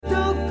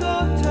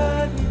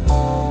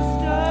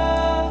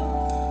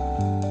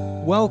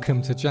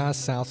Welcome to Jazz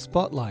South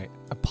Spotlight,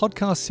 a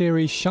podcast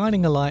series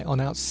shining a light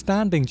on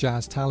outstanding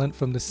jazz talent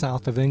from the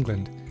south of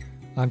England.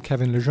 I'm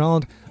Kevin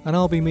Legendre, and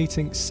I'll be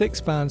meeting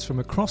 6 bands from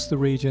across the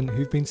region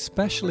who've been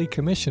specially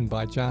commissioned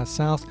by Jazz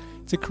South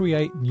to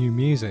create new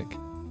music.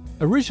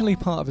 Originally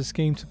part of a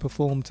scheme to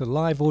perform to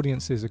live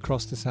audiences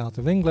across the south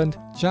of England,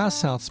 Jazz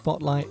South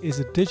Spotlight is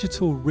a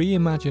digital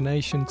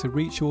reimagination to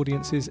reach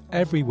audiences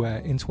everywhere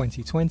in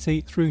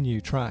 2020 through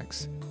new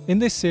tracks. In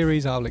this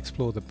series, I'll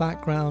explore the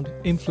background,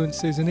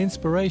 influences and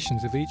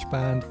inspirations of each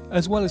band,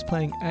 as well as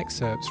playing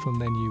excerpts from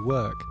their new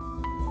work.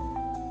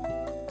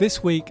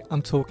 This week,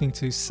 I'm talking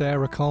to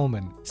Sara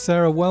Colman.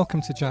 Sara,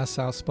 welcome to Jazz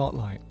South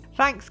Spotlight.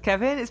 Thanks,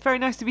 Kevin. It's very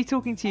nice to be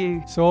talking to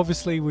you. So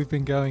obviously we've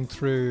been going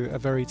through a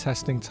very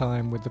testing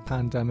time with the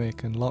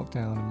pandemic and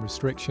lockdown and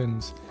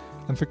restrictions.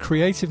 And for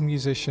creative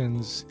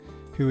musicians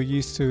who are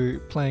used to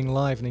playing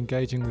live and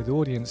engaging with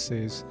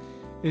audiences,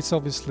 it's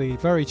obviously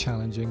very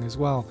challenging as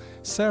well.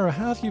 Sara,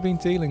 how have you been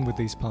dealing with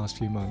these past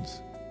few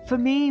months? For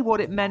me,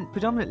 what it meant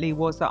predominantly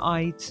was that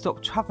I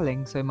stopped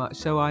travelling so much.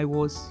 So I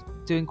was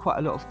doing quite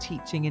a lot of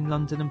teaching in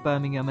London and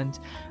Birmingham, and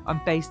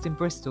I'm based in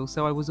Bristol,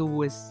 so I was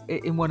always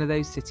in one of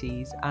those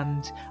cities,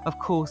 and of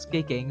course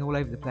gigging all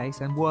over the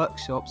place, and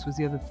workshops was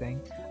the other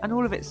thing, and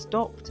all of it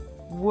stopped.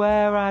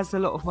 Whereas a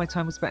lot of my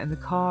time was spent in the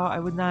car, I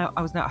was now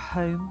at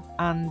home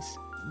and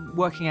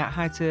working out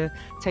how to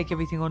take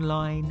everything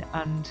online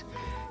and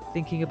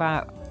thinking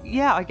about,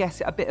 I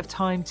guess a bit of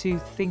time to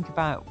think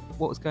about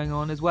what was going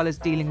on, as well as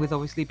dealing with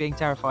obviously being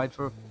terrified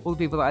for all the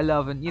people that I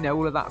love and,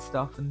 all of that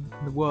stuff and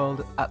the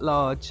world at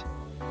large.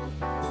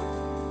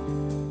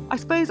 I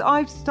suppose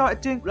I've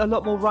started doing a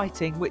lot more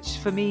writing, which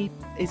for me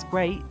is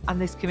great. And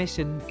this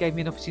commission gave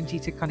me an opportunity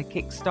to kind of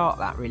kickstart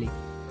that, really.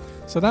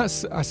 So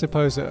that's, I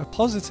suppose, a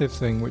positive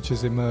thing which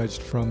has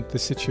emerged from the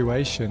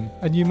situation.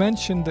 And you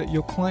mentioned that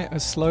you're quite a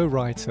slow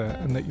writer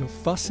and that you're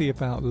fussy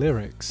about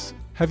lyrics.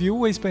 Have you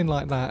always been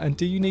like that, and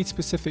do you need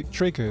specific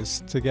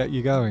triggers to get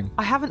you going?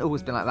 I haven't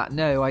always been like that,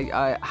 no.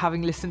 I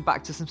having listened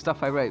back to some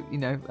stuff I wrote,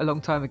 a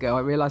long time ago,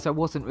 I realised I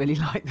wasn't really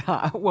like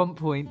that at one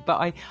point,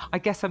 but I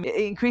guess I'm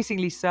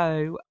increasingly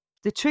so.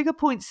 The trigger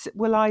points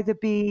will either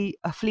be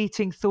a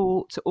fleeting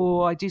thought,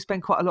 or I do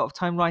spend quite a lot of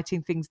time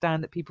writing things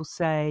down that people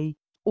say,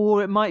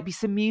 or it might be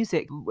some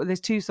music.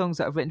 There's 2 songs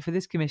that I've written for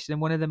this commission,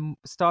 and one of them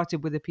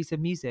started with a piece of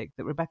music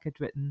that Rebecca had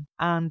written,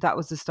 and that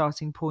was the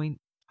starting point.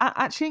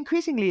 Actually,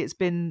 increasingly, it's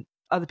been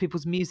other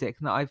people's music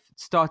and that I've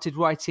started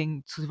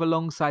writing sort of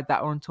alongside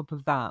that or on top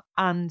of that.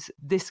 And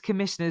this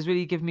commission has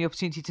really given me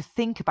opportunity to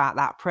think about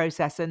that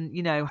process and,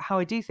 how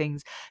I do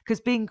things.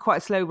 Because being quite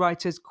a slow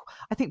writer is,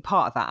 I think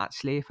part of that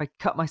actually, if I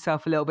cut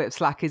myself a little bit of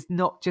slack, is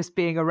not just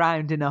being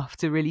around enough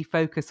to really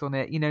focus on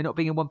it, not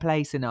being in one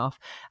place enough.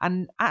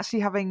 And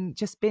actually having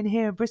just been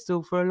here in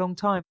Bristol for a long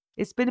time,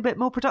 it's been a bit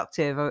more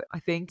productive, I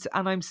think.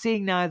 And I'm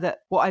seeing now that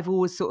what I've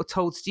always sort of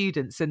told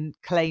students and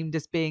claimed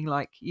as being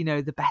like,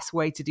 the best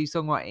way to do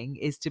songwriting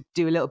is to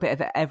do a little bit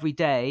of it every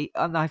day.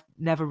 And I've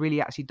never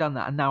really actually done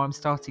that. And now I'm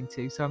starting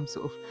to. So I'm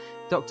sort of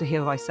Dr.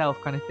 Heal Thyself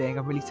kind of thing.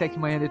 I'm really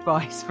taking my own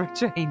advice for a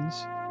change.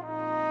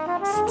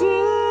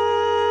 Still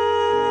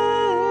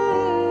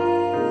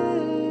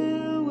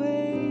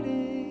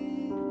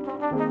waiting.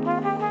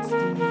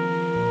 Still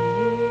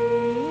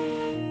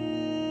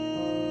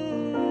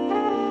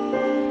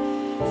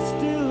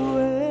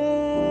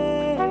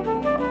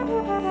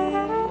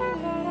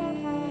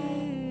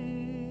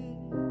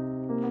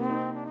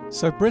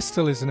So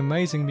Bristol is an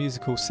amazing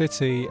musical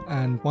city,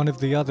 and one of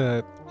the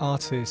other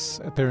artists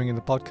appearing in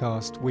the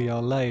podcast, We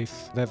Are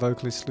Leif, their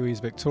vocalist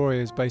Louise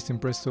Victoria is based in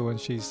Bristol, and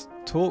she's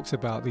talked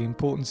about the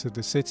importance of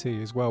the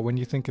city as well when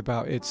you think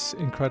about its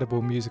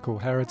incredible musical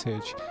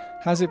heritage.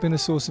 Has it been a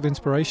source of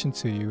inspiration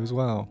to you as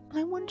well?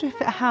 I wonder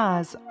if it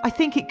has. I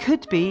think it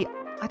could be.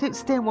 I don't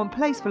stay in one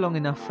place for long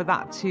enough for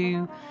that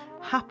to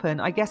happen.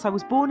 I guess I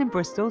was born in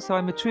Bristol, so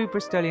I'm a true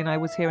Bristolian. I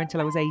was here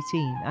until I was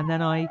 18, and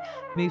then I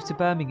moved to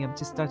Birmingham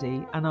to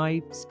study, and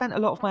I spent a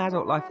lot of my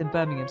adult life in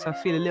Birmingham, so I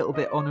feel a little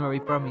bit honorary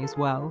Brummie as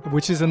well.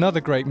 Which is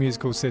another great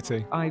musical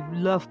city. I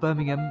love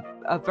Birmingham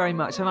very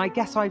much, and I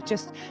guess I've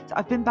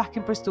been back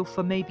in Bristol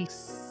for maybe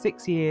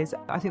 6 years.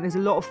 I think there's a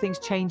lot of things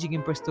changing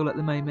in Bristol at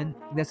the moment.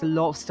 There's a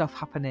lot of stuff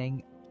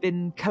happening.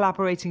 Been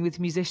collaborating with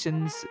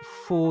musicians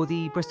for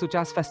the Bristol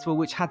Jazz Festival,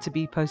 which had to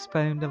be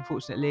postponed,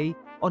 unfortunately,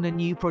 on a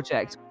new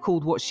project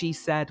called What She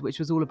Said, which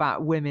was all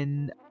about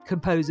women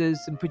composers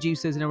and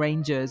producers and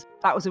arrangers.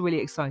 That was a really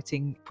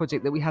exciting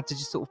project that we had to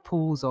just sort of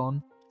pause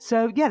on.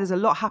 So yeah, there's a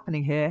lot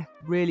happening here,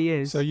 really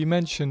is. So you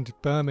mentioned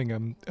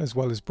Birmingham as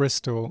well as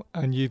Bristol,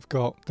 and you've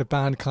got the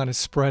band kind of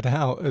spread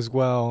out as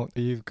well.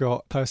 You've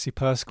got Percy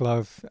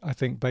Purseglove, I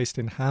think based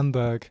in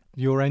Hamburg,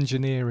 your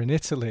engineer in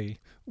Italy.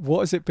 What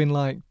has it been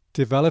like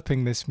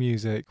developing this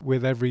music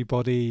with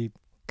everybody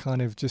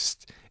kind of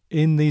just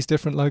in these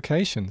different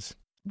locations?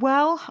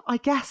 Well, I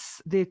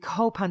guess the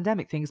whole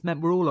pandemic thing has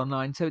meant we're all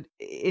online. So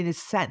in a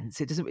sense,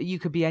 you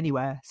could be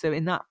anywhere. So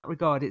in that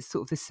regard, it's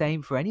sort of the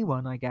same for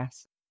anyone, I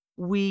guess.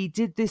 we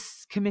did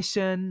this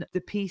commission.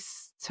 The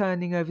piece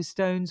Turning Over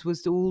Stones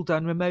was all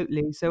done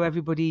remotely. So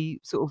everybody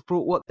sort of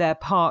brought what their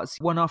parts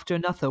one after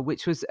another,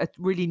 which was a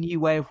really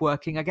new way of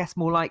working. I guess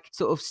more like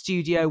sort of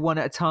studio one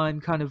at a time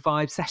kind of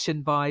vibe,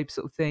 session vibe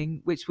sort of thing,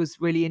 which was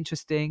really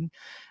interesting.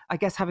 I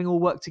guess having all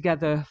worked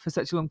together for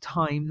such a long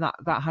time,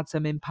 that had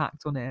some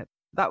impact on it.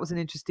 That was an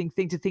interesting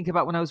thing to think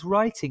about when I was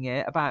writing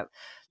it, about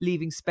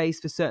leaving space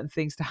for certain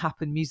things to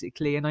happen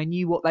musically. And I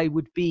knew what they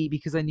would be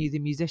because I knew the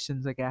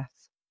musicians, I guess.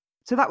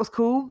 So that was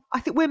cool. I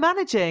think we're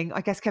managing,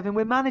 I guess, Kevin,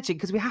 we're managing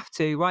because we have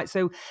to, right?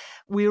 So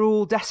we're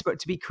all desperate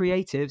to be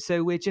creative.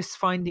 So we're just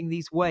finding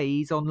these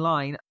ways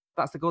online.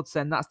 That's the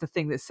godsend. That's the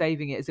thing that's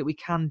saving it, is that we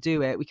can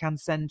do it. We can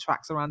send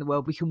tracks around the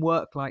world. We can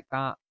work like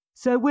that.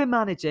 So we're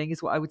managing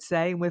is what I would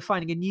say. And we're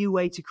finding a new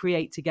way to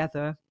create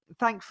together.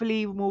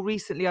 Thankfully, more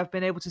recently, I've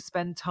been able to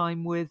spend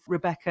time with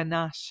Rebecca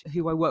Nash,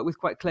 who I work with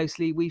quite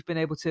closely. We've been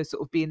able to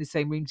sort of be in the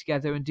same room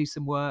together and do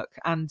some work.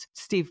 And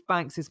Steve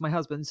Banks is my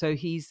husband, so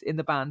he's in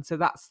the band. So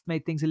that's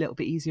made things a little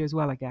bit easier as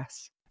well, I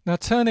guess. Now,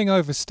 Turning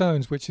Over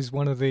Stones, which is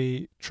one of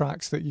the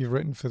tracks that you've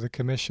written for the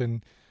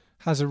commission,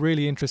 has a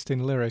really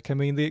interesting lyric. I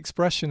mean, the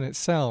expression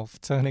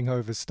itself, turning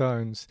over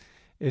stones,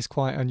 is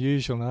quite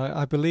unusual. And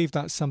I believe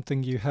that's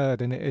something you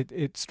heard and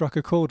it struck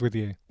a chord with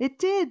you. It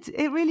did.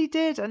 It really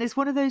did. And it's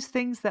one of those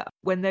things that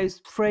when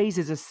those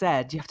phrases are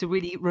said, you have to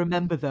really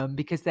remember them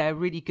because they're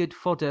really good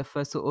fodder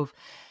for sort of,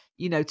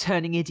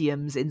 turning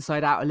idioms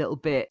inside out a little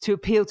bit to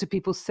appeal to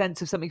people's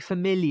sense of something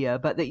familiar,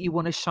 but that you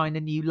want to shine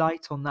a new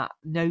light on that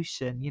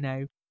notion.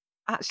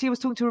 Actually, I was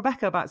talking to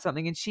Rebecca about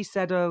something and she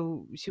said,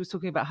 she was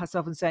talking about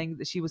herself and saying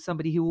that she was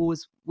somebody who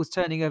always was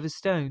turning over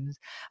stones.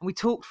 And we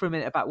talked for a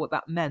minute about what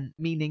that meant,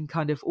 meaning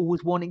kind of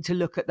always wanting to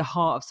look at the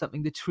heart of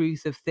something, the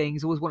truth of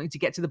things, always wanting to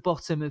get to the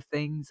bottom of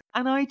things.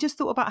 And I just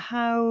thought about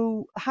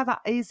how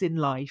that is in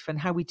life and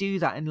how we do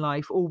that in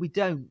life, or we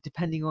don't,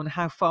 depending on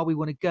how far we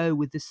want to go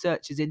with the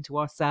searches into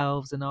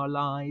ourselves and our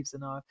lives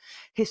and our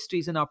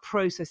histories and our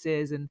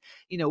processes and,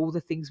 all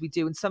the things we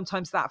do. And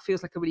sometimes that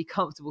feels like a really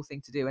comfortable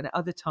thing to do. And at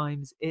other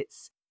times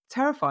it's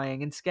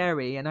terrifying and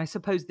scary. And I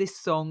suppose this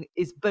song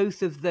is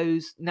both of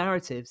those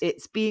narratives.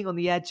 It's being on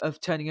the edge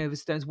of turning over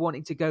stones,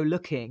 wanting to go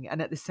looking,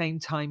 and at the same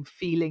time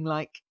feeling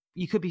like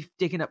you could be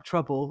digging up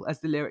trouble,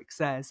 as the lyric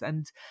says.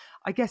 And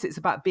I guess it's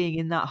about being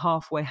in that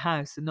halfway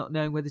house and not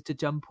knowing whether to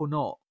jump or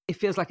not. It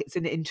feels like it's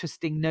an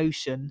interesting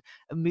notion,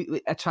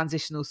 a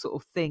transitional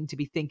sort of thing to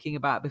be thinking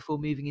about before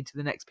moving into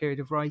the next period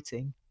of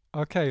writing.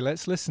 Okay,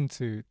 let's listen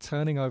to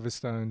Turning Over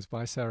Stones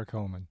by Sara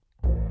Colman.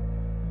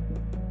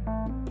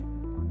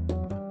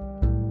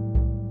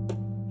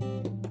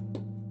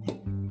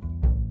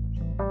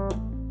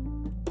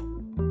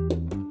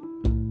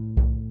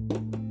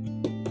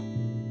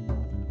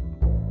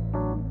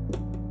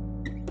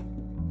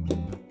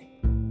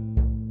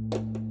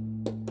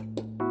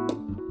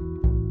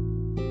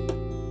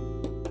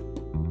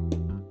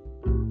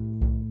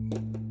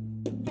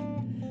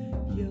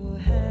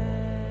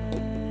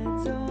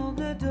 Hands on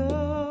the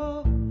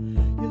door,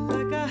 you're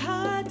like a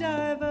high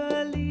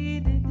diver leaving.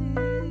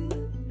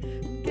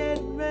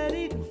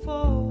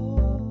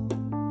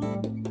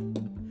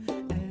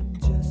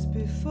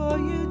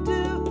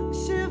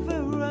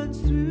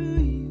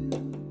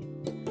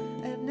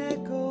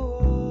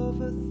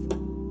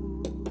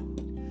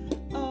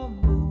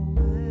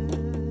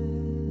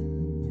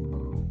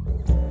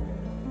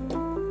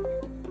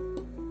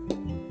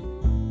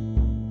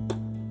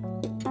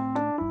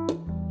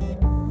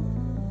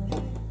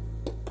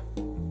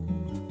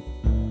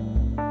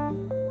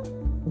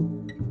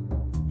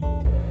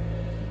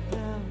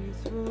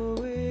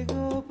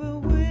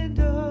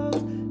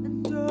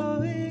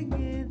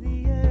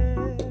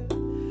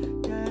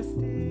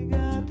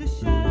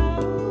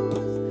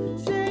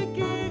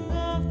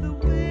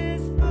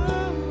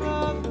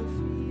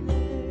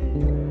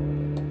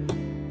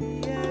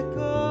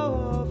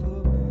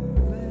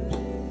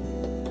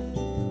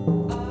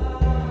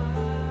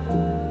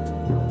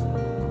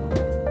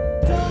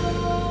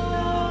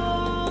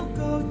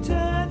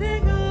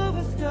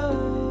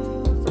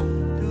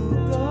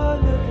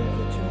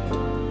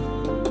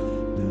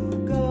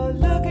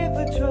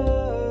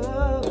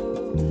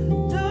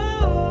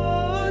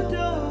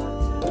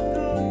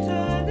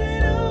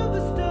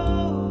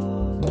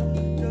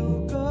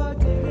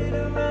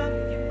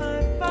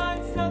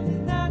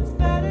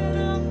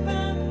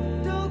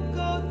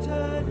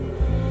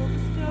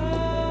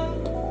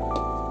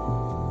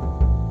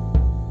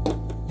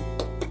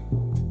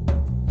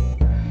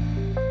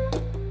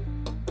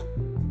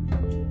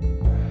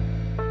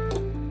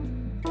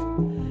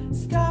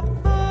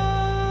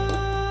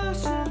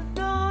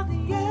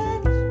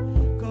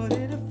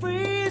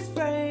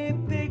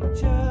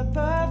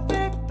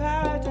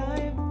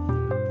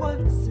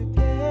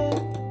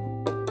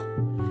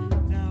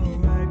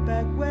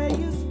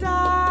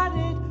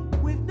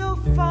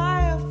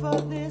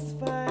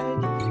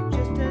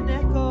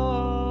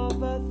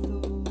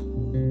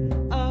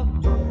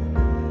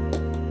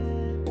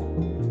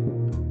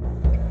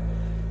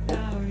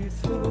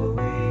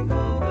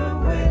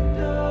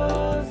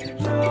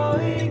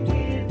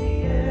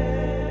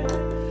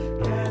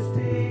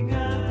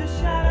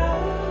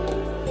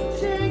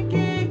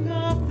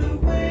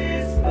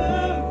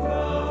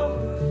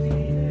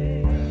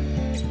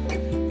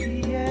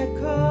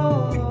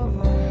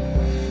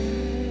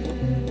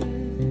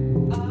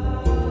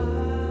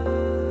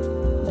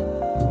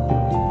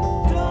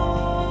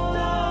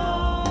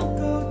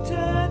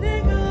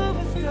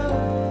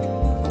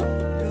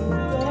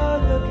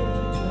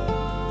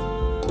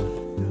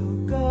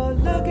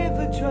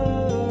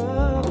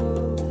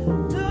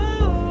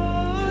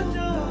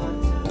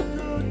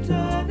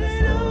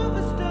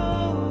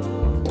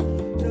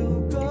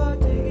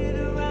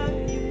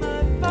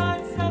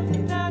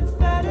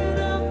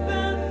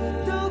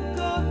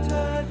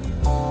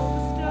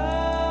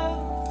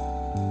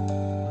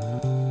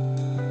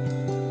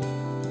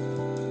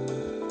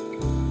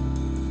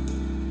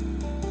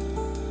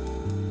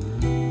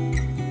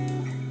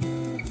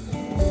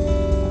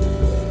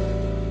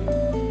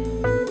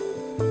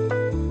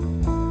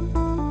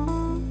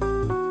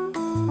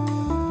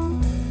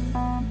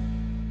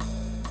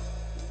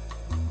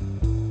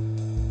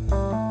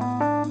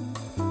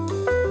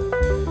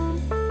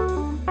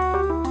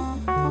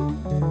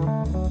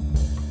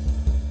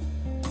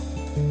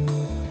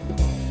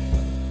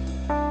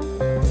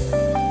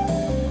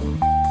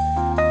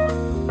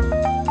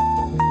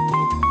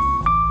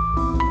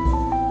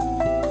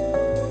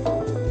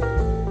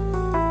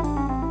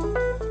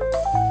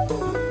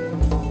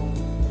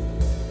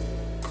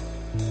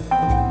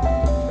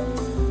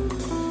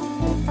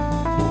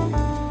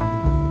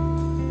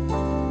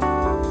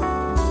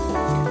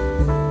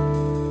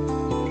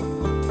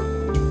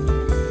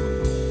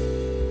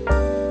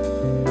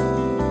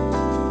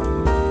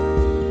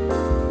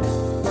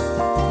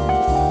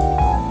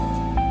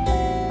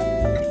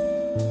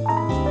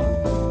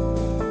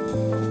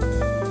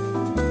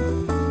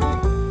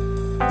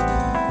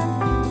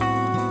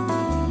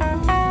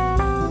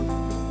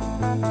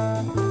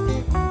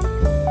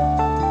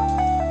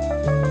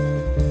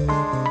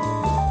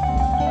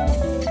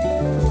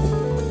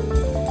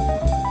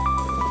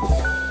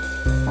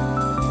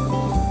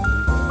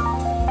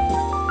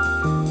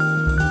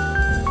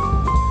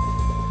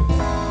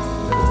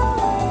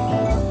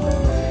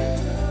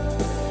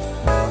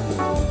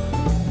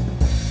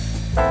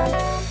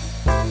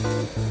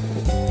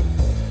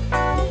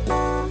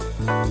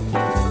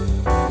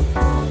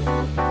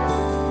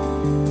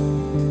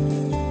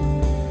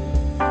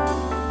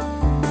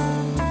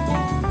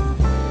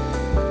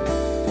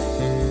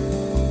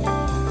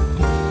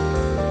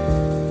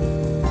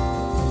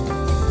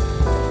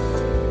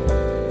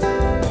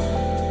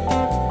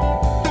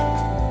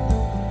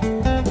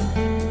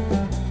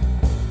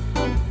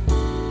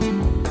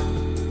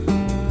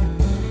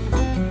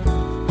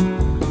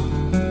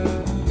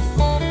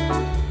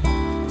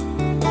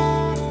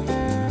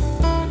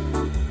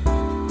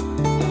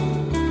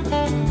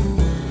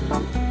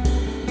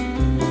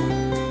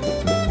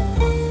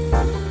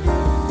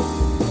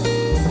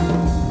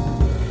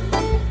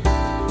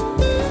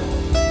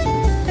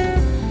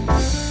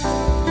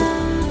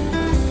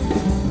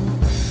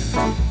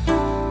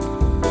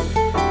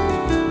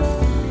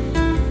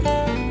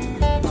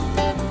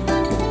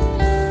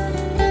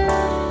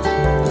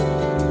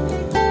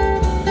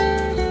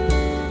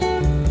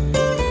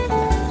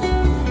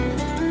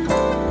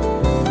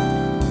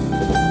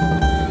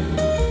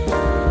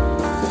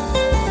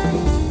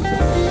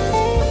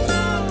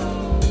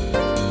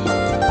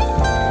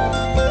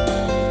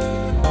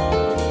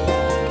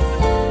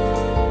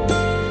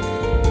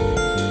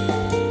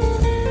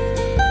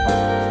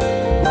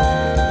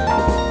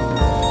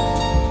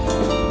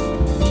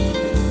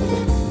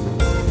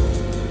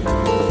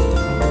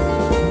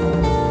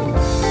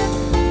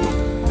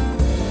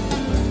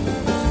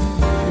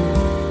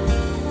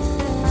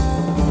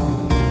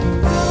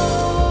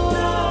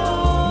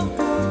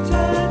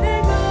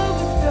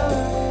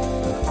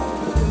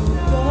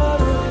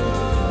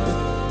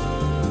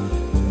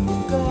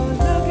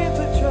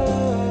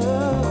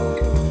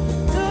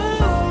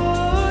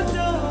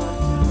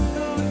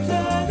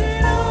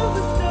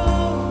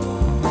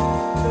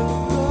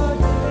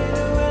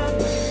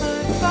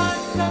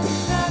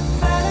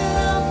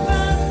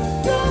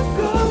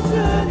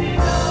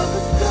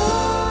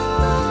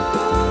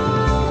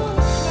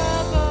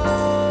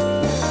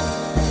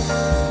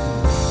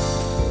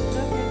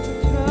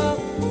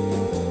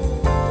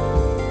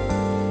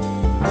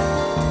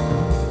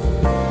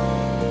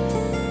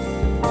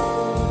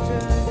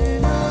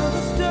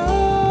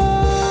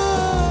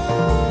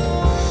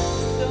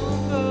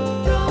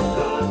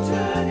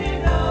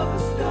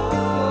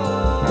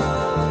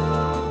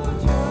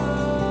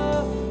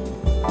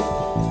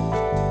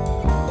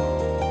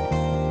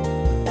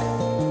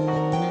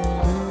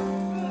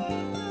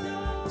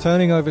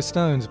 Turning Over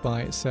Stones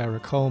by Sara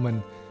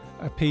Colman,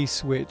 a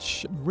piece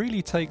which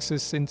really takes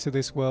us into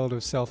this world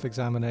of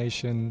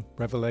self-examination,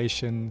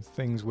 revelation,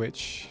 things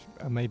which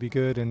are maybe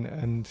good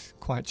and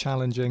quite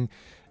challenging.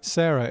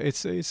 Sara,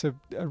 it's a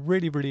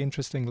really, really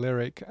interesting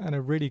lyric and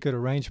a really good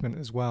arrangement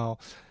as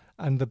well.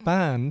 And the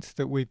band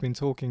that we've been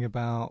talking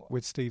about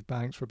with Steve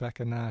Banks,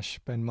 Rebecca Nash,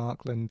 Ben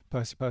Markland,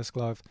 Percy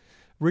Purseglove,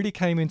 really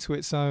came into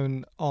its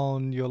own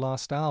on your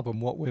last album,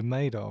 What We're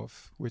Made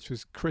Of, which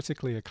was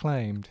critically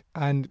acclaimed.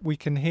 And we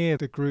can hear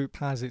the group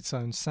has its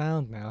own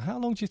sound now. How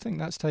long do you think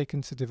that's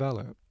taken to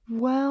develop?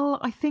 Well,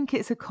 I think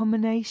it's a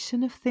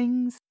combination of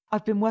things.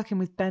 I've been working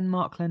with Ben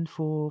Markland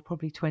for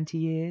probably 20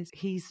 years.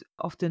 He's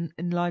often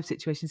in live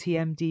situations, he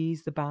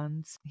MDs the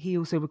bands. He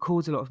also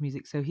records a lot of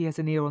music, so he has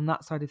an ear on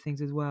that side of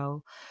things as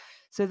well.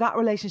 So that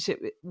relationship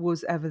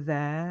was ever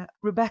there.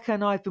 Rebecca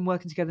and I have been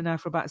working together now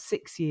for about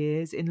 6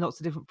 years in lots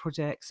of different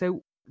projects.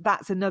 So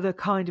that's another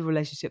kind of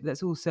relationship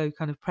that's also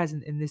kind of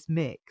present in this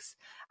mix.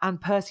 And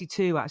Percy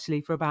too,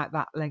 actually, for about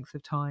that length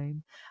of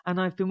time.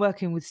 And I've been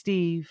working with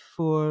Steve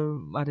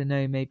for, I don't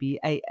know, maybe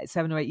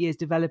 7 or 8 years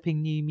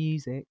developing new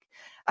music.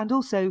 And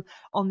also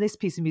on this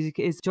piece of music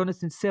is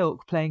Jonathan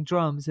Silk playing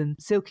drums. And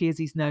Silky, as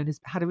he's known, has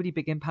had a really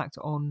big impact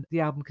on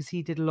the album because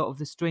he did a lot of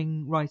the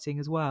string writing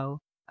as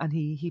well. And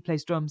he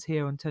plays drums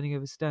here on Turning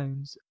Over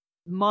Stones.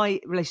 My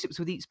relationships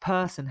with each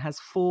person has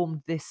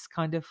formed this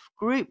kind of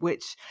group,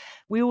 which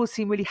we all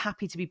seem really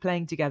happy to be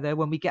playing together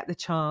when we get the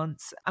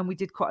chance. And we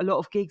did quite a lot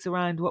of gigs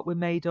around What We're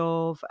Made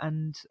Of,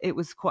 and it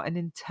was quite an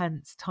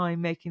intense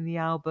time making the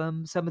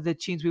album. Some of the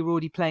tunes we were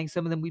already playing,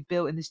 some of them we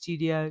built in the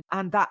studio.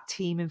 And that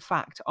team, in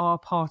fact, are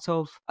part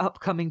of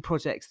upcoming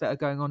projects that are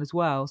going on as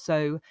well.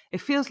 So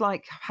it feels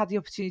like I've had the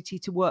opportunity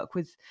to work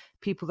with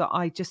people that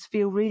I just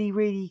feel really,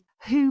 really,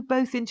 who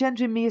both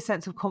engender in me a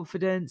sense of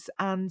confidence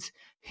and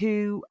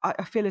who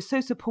I feel are so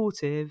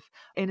supportive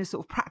in a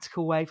sort of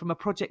practical way from a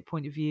project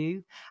point of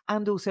view,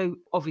 and also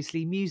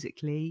obviously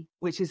musically,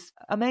 which is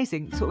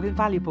amazing, sort of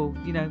invaluable.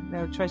 You know,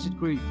 they're a treasured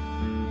group.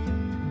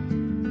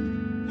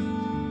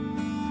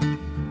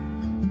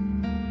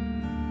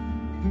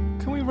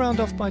 Can we round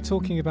off by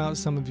talking about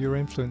some of your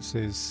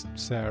influences,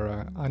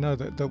 Sara? I know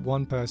that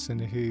one person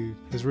who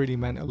has really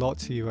meant a lot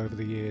to you over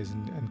the years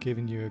and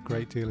given you a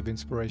great deal of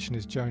inspiration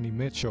is Joni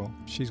Mitchell.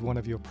 She's one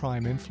of your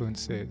prime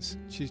influences.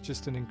 She's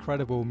just an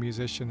incredible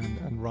musician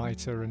and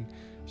writer, and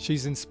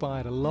she's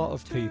inspired a lot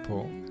of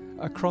people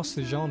across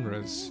the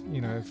genres, you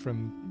know,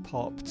 from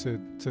pop to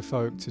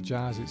folk to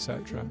jazz,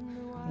 etc.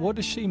 What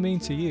does she mean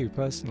to you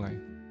personally?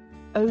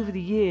 Over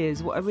the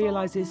years, what I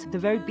realise is the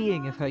very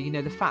being of her, you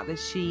know, the fact that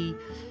she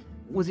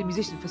was a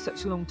musician for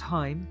such a long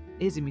time,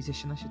 is a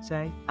musician I should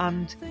say,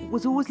 and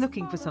was always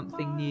looking for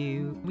something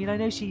new. I mean, I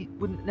know she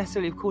wouldn't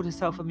necessarily have called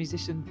herself a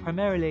musician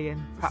primarily,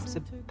 and perhaps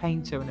a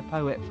painter and a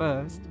poet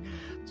first.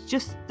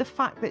 Just the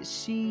fact that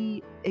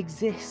she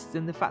exists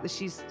and the fact that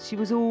she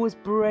was always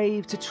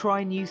brave to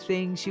try new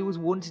things. She always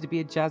wanted to be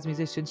a jazz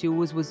musician. She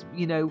always was,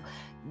 you know,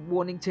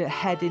 wanting to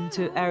head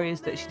into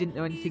areas that she didn't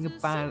know anything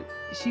about.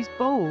 She's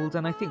bold,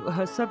 and I think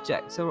her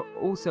subjects are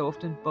also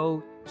often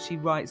bold. She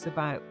writes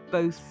about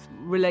both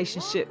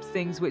relationship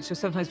things which are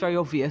sometimes very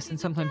obvious and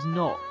sometimes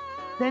not.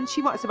 Then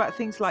she writes about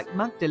things like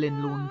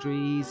Magdalene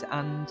laundries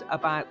and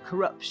about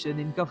corruption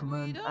in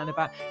government and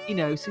about, you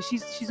know, so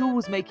she's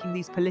always making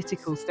these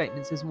political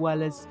statements as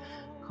well as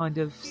kind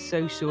of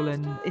social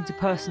and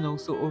interpersonal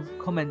sort of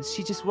comments.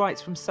 She just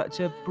writes from such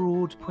a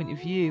broad point of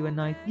view, and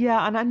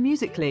and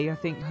musically I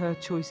think her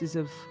choices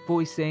of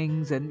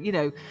voicings and, you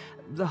know,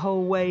 the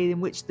whole way in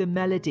which the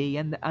melody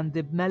and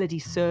the melody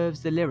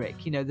serves the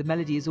lyric, you know, the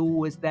melody is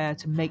always there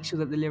to make sure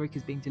that the lyric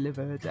is being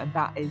delivered, and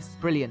that is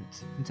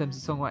brilliant in terms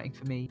of songwriting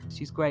for me.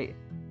 She's great.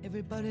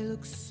 Everybody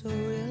looks so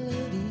ill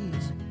at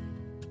ease,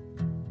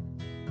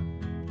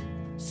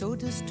 so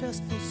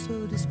distrustful,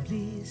 so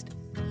displeased.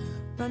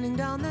 Running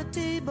down the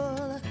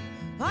table,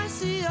 I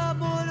see a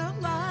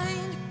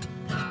borderline,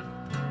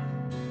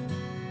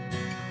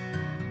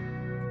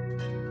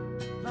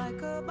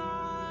 like a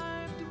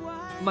barbed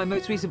wire. My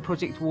most recent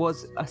project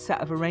was a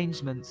set of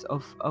arrangements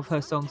of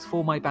her songs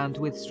for my band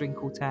with string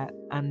quartet,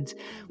 and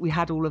we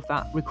had all of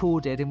that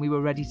recorded and we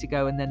were ready to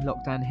go, and then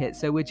lockdown hit.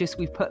 So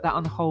we've put that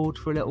on hold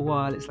for a little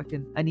while. It's like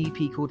an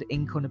EP called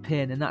Ink on a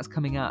Pin, and that's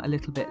coming out a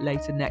little bit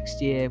later next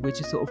year. We're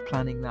just sort of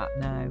planning that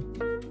now.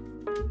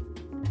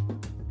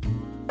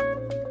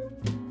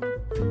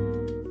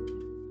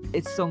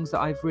 It's songs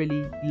that I've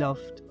really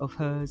loved of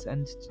hers,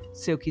 and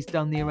Silky's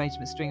done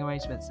the string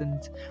arrangements,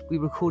 and we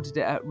recorded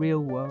it at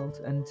Real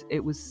World, and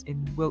it was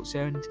in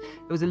Wiltshire, and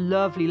it was a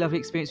lovely, lovely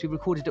experience. We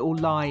recorded it all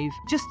live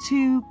just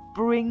to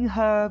bring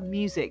her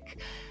music,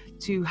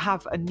 to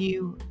have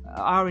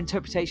our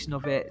interpretation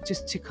of it,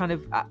 just to kind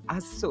of,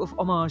 as sort of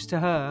homage to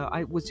her.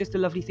 It was just a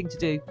lovely thing to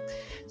do.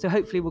 So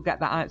hopefully we'll get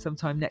that out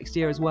sometime next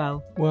year as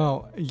well.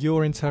 Well,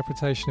 your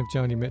interpretation of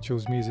Joni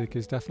Mitchell's music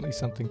is definitely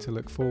something to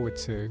look forward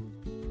to.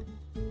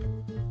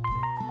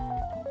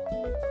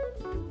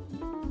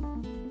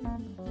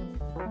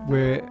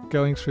 We're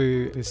going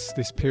through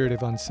this period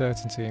of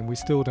uncertainty, and we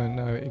still don't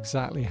know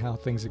exactly how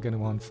things are going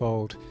to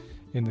unfold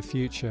in the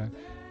future.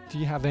 Do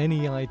you have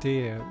any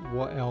idea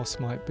what else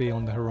might be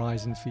on the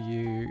horizon for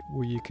you?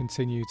 Will you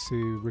continue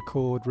to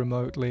record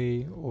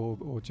remotely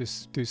or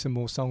just do some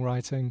more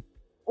songwriting?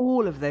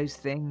 All of those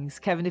things,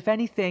 Kevin. If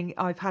anything,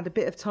 I've had a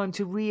bit of time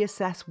to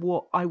reassess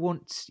what I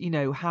want,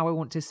 how I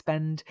want to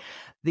spend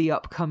the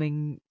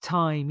upcoming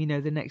time,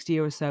 the next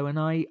year or so. And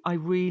I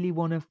really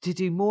want to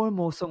do more and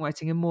more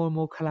songwriting and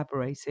more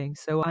collaborating.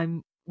 So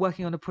I'm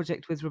working on a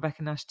project with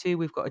Rebecca Nash too.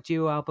 We've got a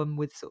duo album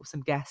with sort of some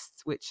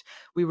guests, which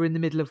we were in the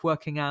middle of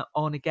working out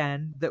on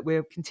again, that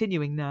we're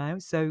continuing now.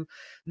 So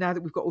now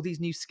that we've got all these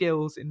new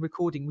skills in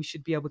recording, we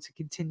should be able to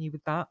continue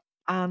with that.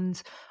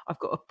 And I've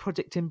got a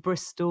project in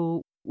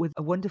Bristol with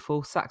a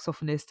wonderful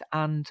saxophonist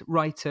and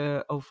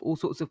writer of all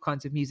sorts of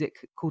kinds of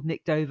music called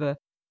Nick Dover.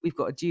 We've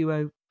got a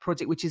duo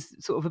project which is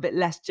sort of a bit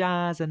less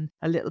jazz and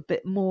a little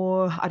bit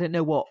more, I don't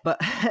know what, but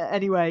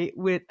anyway,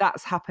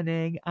 that's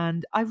happening.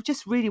 And I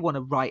just really want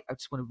to write. I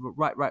just want to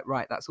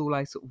write. That's all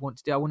I sort of want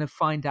to do. I want to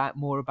find out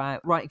more about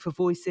writing for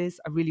voices.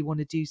 I really want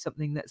to do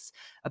something that's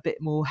a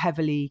bit more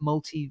heavily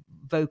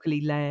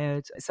multi-vocally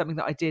layered, something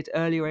that I did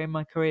earlier in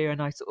my career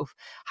and I sort of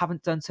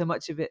haven't done so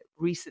much of it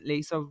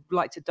recently. So I'd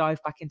like to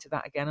dive back into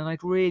that again. And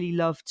I'd really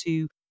love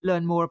to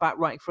learn more about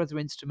writing for other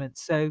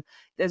instruments. So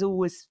there's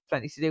always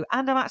plenty to do.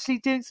 And I'm actually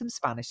doing some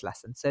Spanish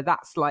lessons. So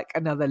that's like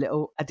another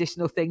little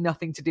additional thing,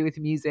 nothing to do with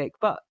music,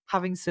 but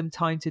having some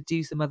time to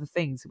do some other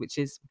things, which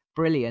is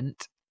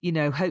brilliant.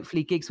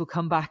 Hopefully gigs will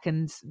come back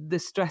and the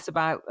stress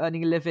about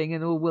earning a living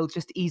and all will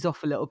just ease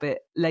off a little bit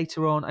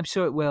later on. I'm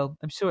sure it will.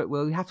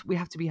 We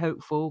have to be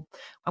hopeful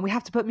and we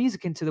have to put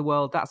music into the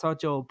world. That's our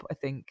job, I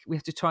think. We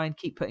have to try and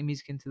keep putting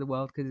music into the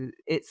world because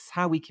it's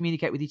how we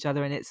communicate with each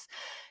other and it's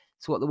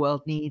what the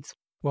world needs.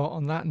 Well,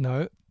 on that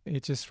note,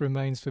 it just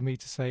remains for me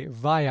to say,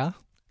 vaya,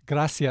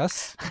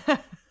 gracias,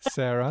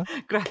 Sarah.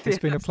 Gracias. It's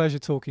been a pleasure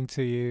talking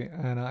to you,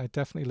 and I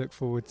definitely look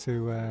forward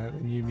to the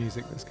new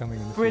music that's coming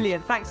in the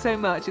Brilliant. future. Thanks so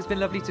much. It's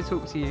been lovely to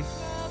talk to you.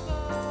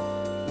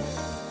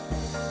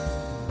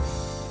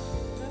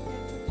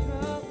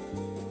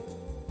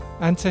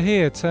 And to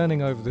hear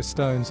Turning Over the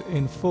Stones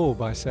in full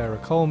by Sara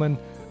Colman,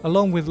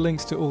 along with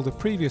links to all the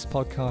previous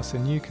podcasts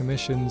and new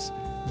commissions,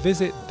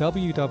 visit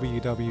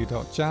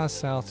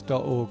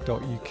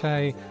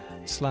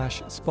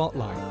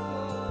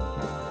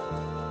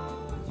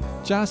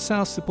www.jazzsouth.org.uk/spotlight. Jazz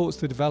South supports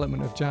the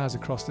development of jazz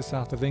across the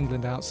south of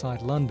England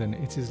outside London.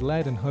 It is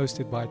led and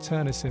hosted by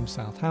Turner Sim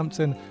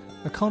Southampton,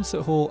 a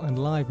concert hall and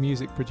live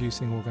music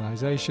producing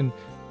organisation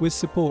with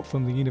support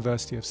from the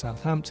University of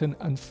Southampton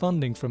and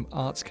funding from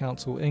Arts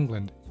Council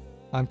England.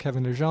 I'm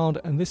Kevin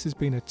Legendre and this has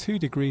been a 2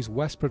 Degrees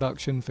West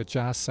production for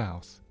Jazz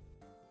South.